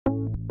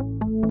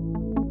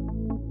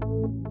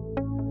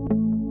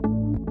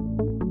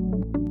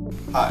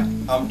Hi,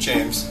 I'm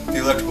James, the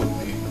electrical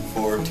lead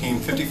for Team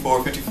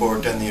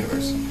 5454 Den the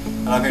Universe,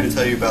 and I'm here to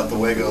tell you about the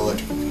Wago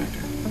electrical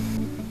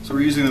connector. So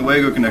we're using the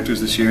Wago connectors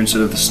this year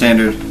instead of the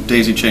standard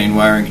daisy chain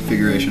wiring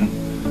configuration,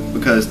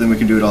 because then we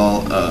can do it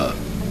all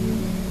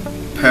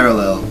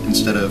parallel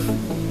instead of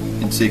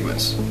in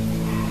sequence.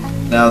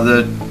 Now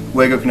the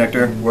Wago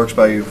connector works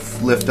by you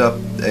lift up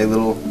a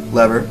little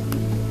lever,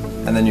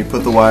 and then you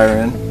put the wire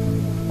in,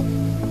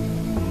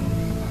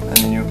 and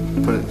then you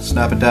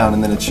snap it down,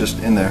 and then it's just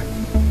in there.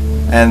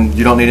 And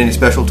you don't need any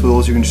special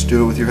tools, you can just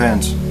do it with your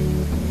hands.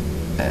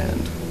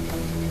 And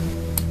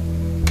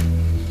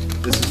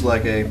this is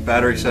like a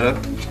battery setup,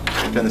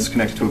 and this is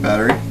connected to a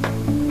battery.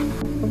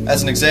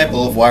 As an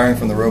example of wiring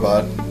from the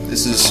robot,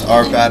 this is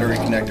our battery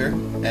connector,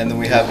 and then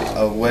we have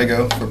a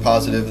Wago for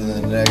positive and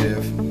then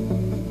negative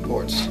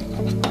ports.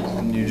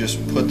 And you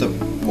just put the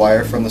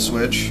wire from the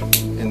switch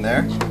in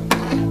there,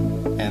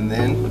 and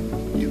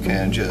then you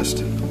can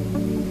just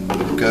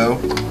go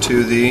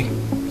to the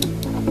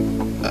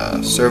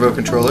servo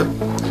controller,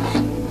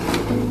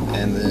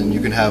 and then you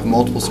can have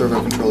multiple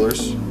servo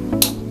controllers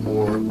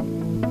or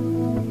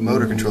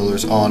motor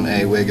controllers on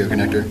a Wago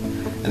connector,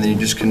 and then you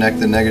just connect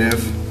the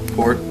negative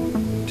port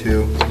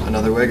to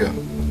another Wago,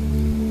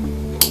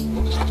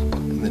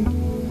 and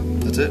then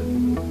that's it.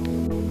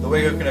 The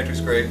Wago connector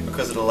is great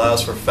because it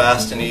allows for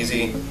fast and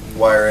easy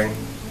wiring,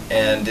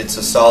 and it's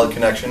a solid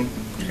connection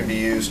which can be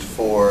used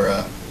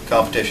for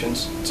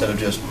competitions instead of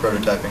just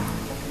prototyping.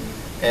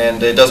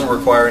 And it doesn't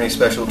require any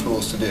special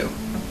tools to do.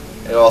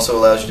 It also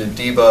allows you to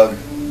debug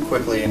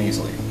quickly and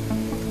easily.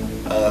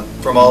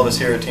 From all of us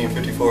here at Team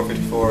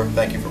 5454,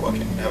 thank you for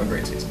watching and have a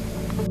great season.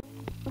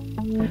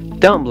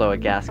 Don't blow a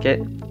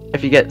gasket.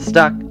 If you get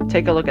stuck,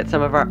 take a look at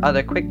some of our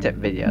other quick tip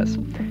videos.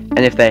 And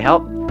if they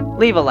help,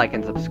 leave a like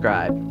and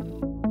subscribe.